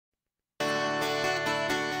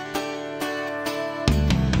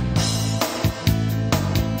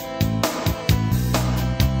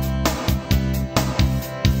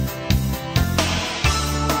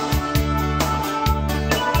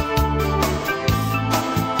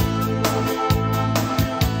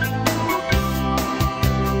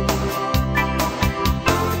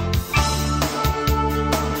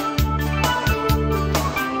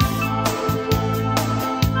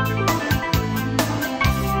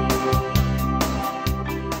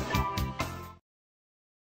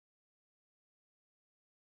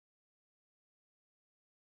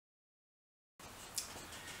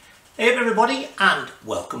Hey everybody, and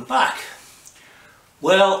welcome back.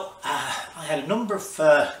 Well, I had a number of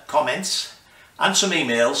comments and some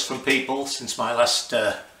emails from people since my last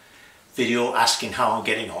video asking how I'm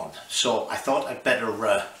getting on. So I thought I'd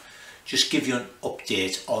better just give you an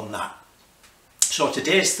update on that. So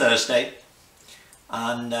today's Thursday,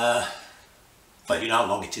 and well, you know how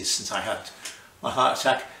long it is since I had my heart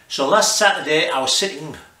attack. So last Saturday I was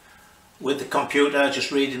sitting with the computer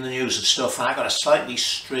just reading the news and stuff, and I got a slightly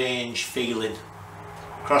strange feeling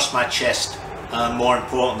across my chest and more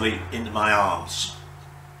importantly into my arms.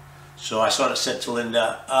 So I sort of said to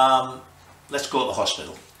Linda, let's go to the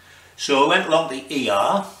hospital. So I went along to the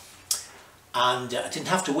ER and I didn't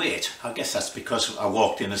have to wait. I guess that's because I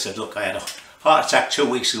walked in and said, look, I had a heart attack 2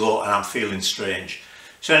 weeks ago and I'm feeling strange.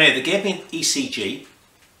 So anyway, they gave me an ECG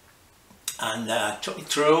and took me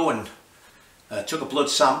through and took a blood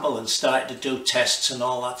sample and started to do tests and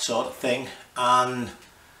all that sort of thing. And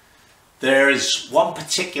there is one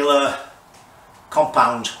particular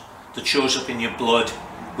compound that shows up in your blood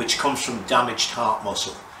which comes from damaged heart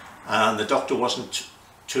muscle, and the doctor wasn't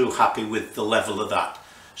too happy with the level of that.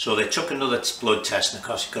 So they took another blood test, and of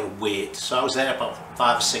course you've got to wait. So I was there about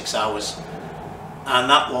 5 or 6 hours, and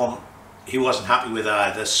that one he wasn't happy with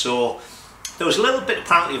either. So there was a little bit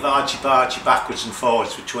apparently of argy-bargy backwards and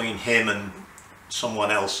forwards between him and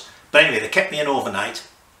someone else. But anyway, they kept me in overnight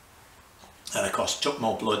and of course took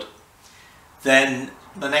more blood. Then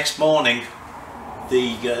the next morning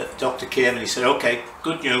the doctor came and he said, okay,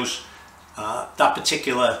 good news, that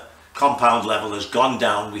particular compound level has gone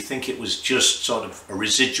down. We think it was just sort of a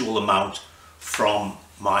residual amount from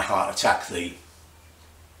my heart attack the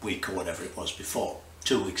week or whatever it was before,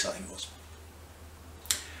 2 weeks I think it was.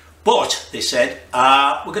 But they said,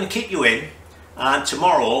 we're going to keep you in, and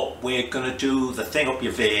tomorrow we're going to do the thing up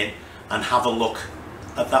your vein and have a look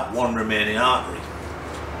at that one remaining artery.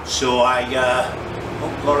 So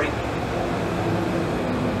oh Laurie,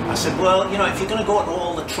 I said, well, you know, if you're going to go to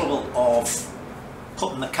all the trouble of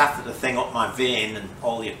putting the catheter thing up my vein and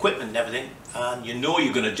all the equipment and everything, and you know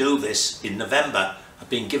you're going to do this in November, I've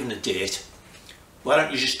been given a date, why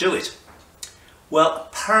don't you just do it? Well,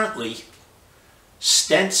 apparently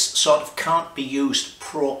stents sort of can't be used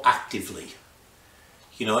proactively.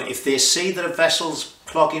 You know, if they see that a vessel's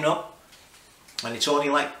clogging up and it's only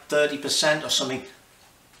like 30% or something,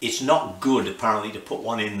 it's not good apparently to put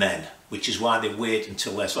one in then, which is why they wait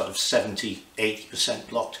until they're sort of 70–80%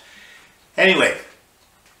 blocked. Anyway,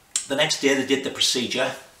 the next day they did the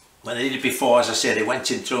procedure. When they did it before, as I said, they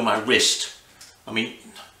went in through my wrist. I mean,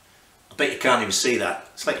 I bet you can't even see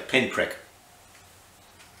that. It's like a pinprick.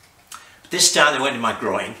 But this time they went in my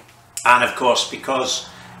groin, and of course, because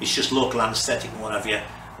it's just local anaesthetic and what have you,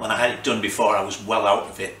 when I had it done before I was well out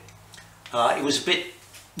of it. It was a bit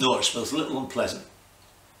noticeable, it was a little unpleasant.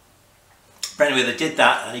 But anyway, they did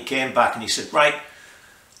that and he came back and he said, right,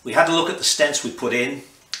 we had a look at the stents we put in,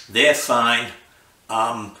 they're fine,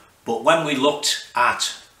 but when we looked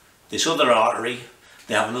at this other artery,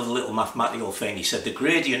 they have another little mathematical thing. He said the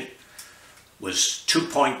gradient was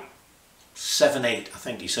 2.78, I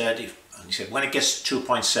think he said. And he said, when it gets to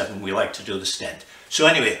 2.7, we like to do the stent. So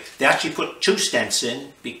anyway, they actually put 2 stents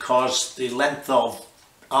in because the length of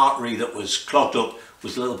artery that was clogged up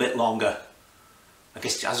was a little bit longer. I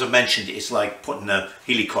guess, as I mentioned, it's like putting a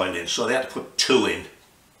helicoil in. So they had to put 2 in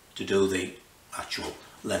to do the actual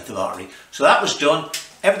length of artery. So that was done.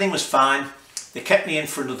 Everything was fine. They kept me in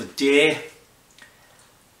for another day.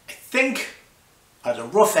 I think, at a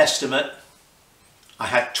rough estimate, I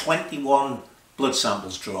had 21 blood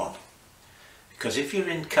samples drawn. Because if you're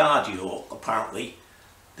in cardio, apparently,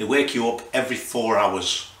 they wake you up every 4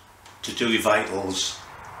 hours to do your vitals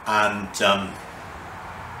and to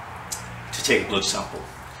take a blood sample.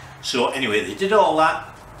 So anyway, they did all that.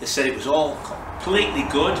 They said it was all completely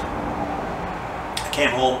good. I came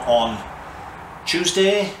home on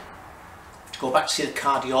Tuesday to go back to see the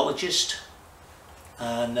cardiologist,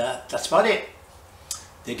 and that's about it.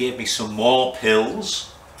 They gave me some more pills.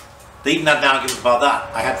 They even had an argument about that.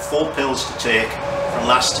 I had 4 pills to take from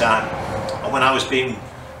last time, and when I was being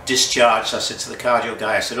discharged, I said to the cardio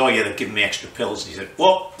guy, I said, oh yeah, they've given me extra pills. And he said,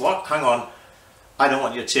 what, hang on, I don't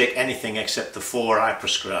want you to take anything except the 4 I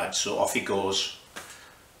prescribed. So off he goes.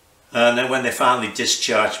 And then when they finally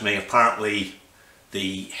discharged me, apparently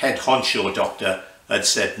the head honcho doctor had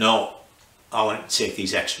said, no, I want to take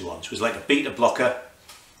these extra ones. It was like a beta blocker,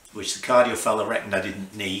 which the cardio fella reckoned I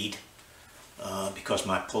didn't need because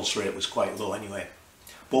my pulse rate was quite low anyway.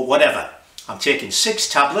 But whatever, I'm taking 6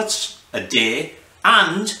 tablets a day,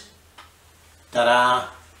 and I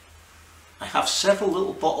have several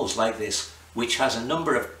little bottles like this which has a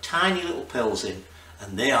number of tiny little pills in,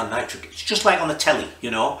 and they are nitric. It's just like on the telly,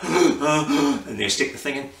 you know, and they stick the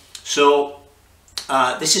thing in. So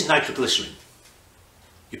this is nitroglycerin.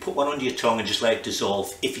 You put one under your tongue and just let it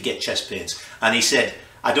dissolve if you get chest pains. And he said,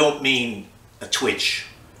 I don't mean a twitch.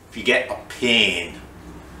 If you get a pain,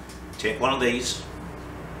 take one of these.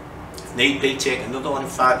 If need be, take another one in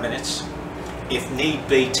 5 minutes. If need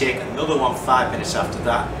be, take another one 5 minutes after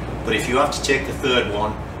that. But if you have to take the third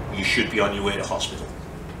one, you should be on your way to hospital.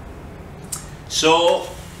 So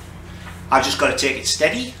I just got to take it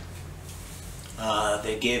steady.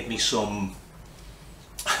 They gave me some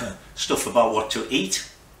stuff about what to eat,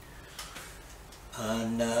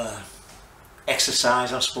 and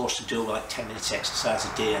exercise. I'm supposed to do like 10 minutes exercise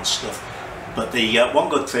a day and stuff. But the one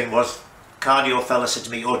good thing was, cardio fella said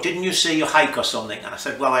to me, oh, didn't you see your hike or something? And I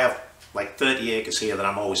said, well, I have like 30 acres here that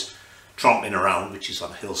I'm always tromping around, which is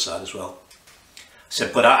on a hillside as well. I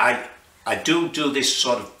said, but I do this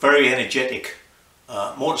sort of very energetic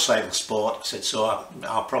motorcycle sport. I said, so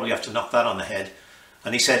I'll probably have to knock that on the head.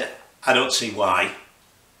 And he said, I don't see why.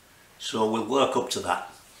 So we'll work up to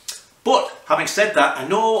that. But having said that, I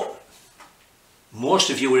know most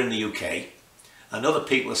of you are in the UK and other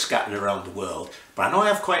people are scattered around the world, but I know I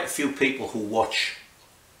have quite a few people who watch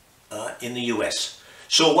in the US.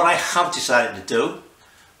 So what I have decided to do,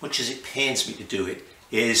 much as it pains me to do it,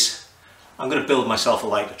 is I'm going to build myself a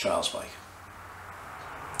lighter trials bike.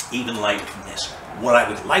 Even lighter than this. What I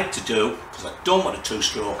would like to do, because I don't want a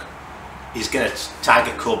two-stroke, is get a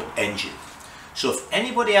Tiger Cub engine. So if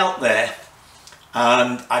anybody out there,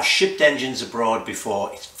 and I've shipped engines abroad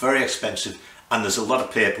before, it's very expensive and there's a lot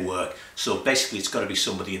of paperwork, so basically it's got to be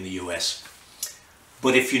somebody in the US.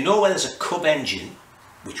 But if you know where there's a Cub engine,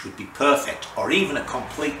 which would be perfect, or even a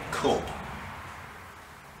complete Cub,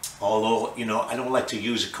 although, you know, I don't like to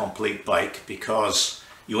use a complete bike because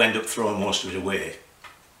you end up throwing most of it away.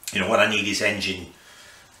 You know, what I need is engine.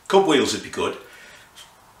 Cub wheels would be good.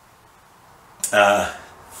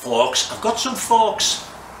 Forks. I've got some forks.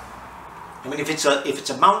 I mean, if it's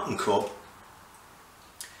a mountain Cub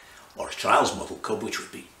or a trials model Cub, which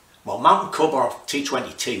would be, well, mountain Cub or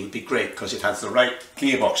T20T would be great because it has the right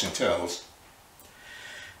gearbox and turtles.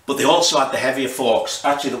 But they also have the heavier forks,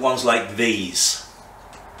 actually the ones like these.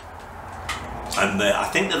 And I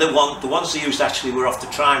think that the ones they used actually were off the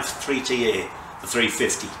Triumph 3TA, the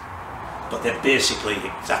 350. But they're basically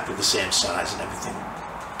exactly the same size and everything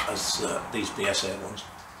as these BSA ones.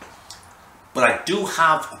 But I do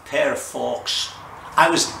have a pair of forks. I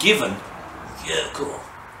was given, year ago,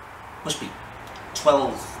 must be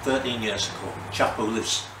 12, 13 years ago, a chap who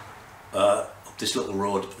lives up this little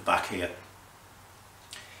road at the back here.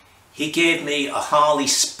 He gave me a Harley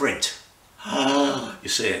Sprint. You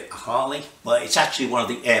say, a Harley? Well, it's actually one of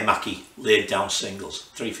the Air Mackie laid down singles,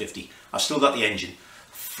 350. I've still got the engine.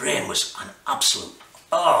 Frame was an absolute,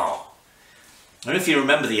 oh. I don't know if you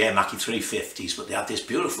remember the Air Mackie 350s, but they had this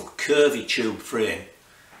beautiful curvy tube frame.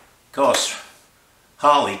 Of course,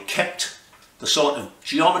 Harley kept the sort of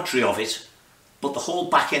geometry of it, but the whole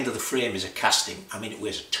back end of the frame is a casting. I mean, it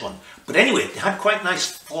weighs a ton. But anyway, they had quite nice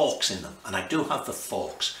forks in them, and I do have the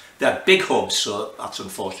forks. They're big hubs, so that's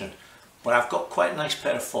unfortunate. But I've got quite a nice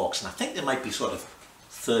pair of forks, and I think they might be sort of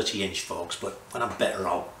 30-inch forks, but when I'm better,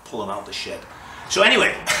 I'll pull them out of the shed. So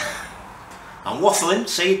anyway, I'm waffling.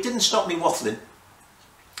 See, it didn't stop me waffling.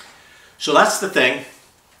 So that's the thing.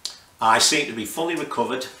 I seem to be fully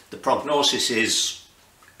recovered. The prognosis is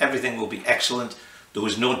everything will be excellent. There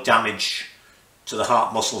was no damage to the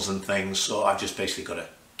heart muscles and things, so I've just basically got to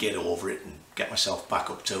get over it and get myself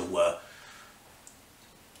back up to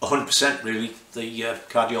 100% really, the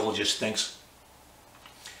cardiologist thinks.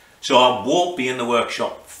 So I won't be in the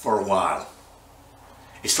workshop for a while.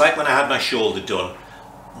 It's like when I had my shoulder done,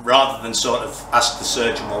 rather than sort of ask the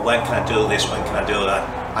surgeon, well, when can I do this, when can I do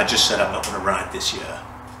that, I just said I'm not going to ride this year.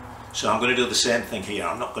 So I'm going to do the same thing here.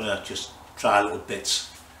 I'm not going to just try little bits.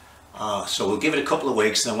 So we'll give it a couple of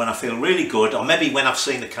weeks, and then when I feel really good, or maybe when I've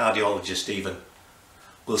seen the cardiologist even,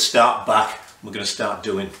 we'll start back. We're going to start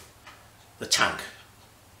doing the tank,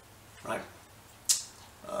 right?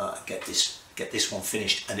 Get this one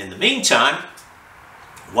finished, and in the meantime,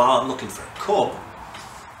 while I'm looking for a Cub,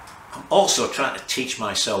 I'm also trying to teach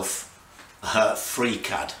myself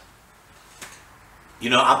FreeCAD. You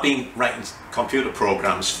know, I've been writing computer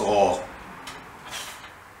programs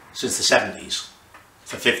since the 70s,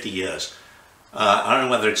 for 50 years. I don't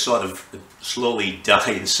know whether it's sort of slowly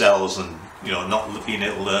dying cells and, you know, not being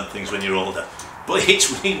able to learn things when you're older, but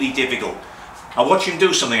it's really difficult. I watch him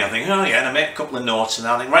do something, I think, oh yeah, and I make a couple of notes, and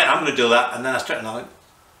I think, right, I'm going to do that, and then I start and I think,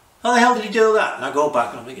 how the hell did he do that? And I go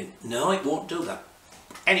back and I'm thinking, no, it won't do that.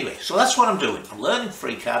 Anyway, so that's what I'm doing. I'm learning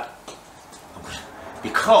FreeCAD.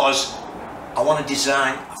 because I want to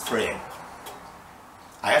design a frame.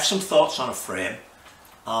 I have some thoughts on a frame,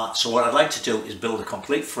 so what I'd like to do is build a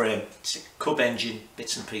complete frame. It's a Cub engine,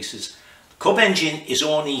 bits and pieces. The Cub engine is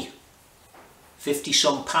only 50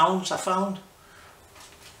 some pounds, I found.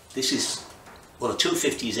 This is, well, the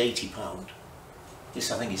 250 is 80 pound.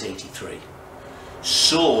 This I think is 83.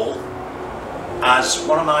 So, as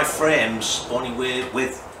one of my frames only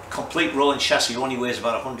with complete rolling chassis only weighs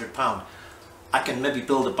about 100 pound, I can maybe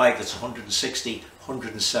build a bike that's 160,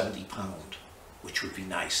 170 pound, which would be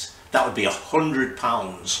nice. That would be 100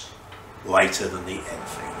 pounds lighter than the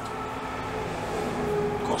Enfield.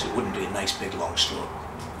 Of course, it wouldn't be a nice big long stroke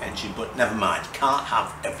engine, but never mind. Can't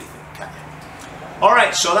have everything, can you? All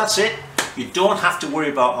right, so that's it. You don't have to worry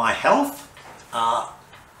about my health,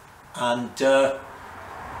 and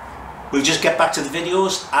we'll just get back to the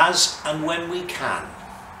videos as and when we can.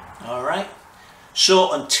 All right.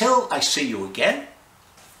 So until I see you again,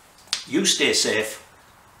 you stay safe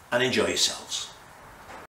and enjoy yourselves.